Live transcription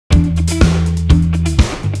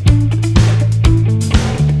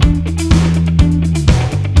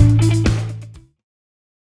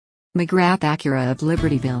McGrath Acura of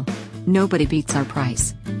Libertyville. Nobody beats our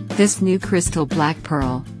price. This new crystal black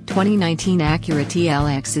pearl, 2019 Acura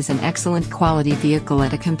TLX is an excellent quality vehicle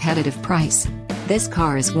at a competitive price. This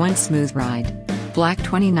car is one smooth ride. Black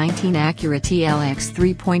 2019 Acura TLX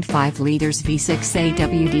 3.5 liters V6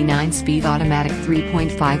 AWD 9-speed automatic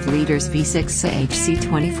 3.5 liters V6 AHC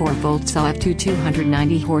 24 volts up to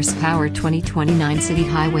 290 horsepower 2029 City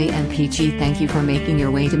Highway MPG. Thank you for making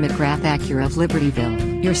your way to McGrath Acura of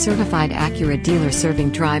Libertyville, your certified Acura dealer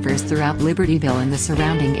serving drivers throughout Libertyville and the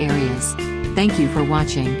surrounding areas. Thank you for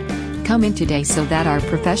watching. Come in today so that our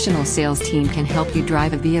professional sales team can help you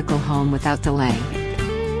drive a vehicle home without delay.